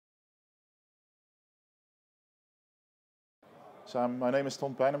So my name is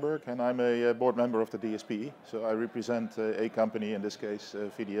Peijnenburg and I'm a board member of the Dspe. So I represent a company, in this case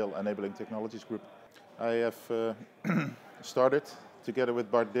VDL Enabling Technologies Group. I have started together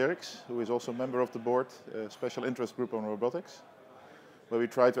with Bart Dirks, who is also a member of the board, a special interest group on robotics, where we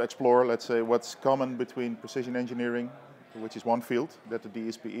try to explore, let's say, what's common between precision engineering, which is one field that the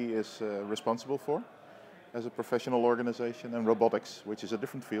Dspe is responsible for as a professional organization, and robotics, which is a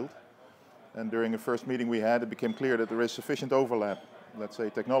different field. And during the first meeting we had, it became clear that there is sufficient overlap. Let's say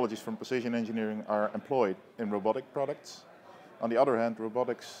technologies from precision engineering are employed in robotic products. On the other hand,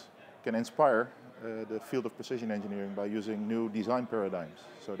 robotics can inspire the field of precision engineering by using new design paradigms.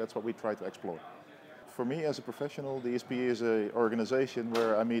 So that's what we try to explore. For me as a professional, the Dspe is an organization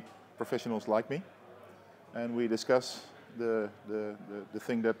where I meet professionals like me, and we discuss the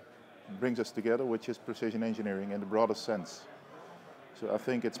thing that brings us together, which is precision engineering in the broadest sense. So I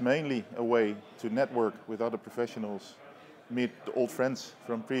think it's mainly a way to network with other professionals, meet old friends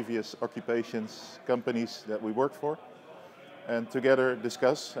from previous occupations, companies that we worked for, and together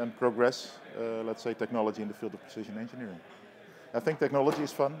discuss and progress, let's say, technology in the field of precision engineering. I think technology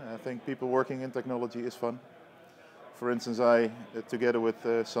is fun. I think people working in technology is fun. For instance, I, together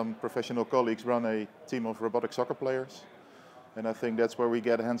with some professional colleagues, run a team of robotic soccer players. And I think that's where we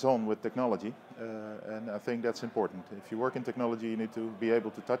get hands-on with technology, and I think that's important. If you work in technology, you need to be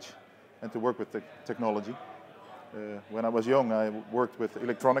able to touch and to work with technology. When I was young, I worked with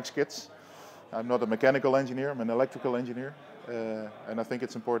electronics kits. I'm not a mechanical engineer, I'm an electrical engineer, and I think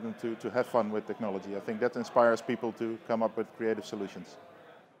it's important to have fun with technology. I think that inspires people to come up with creative solutions.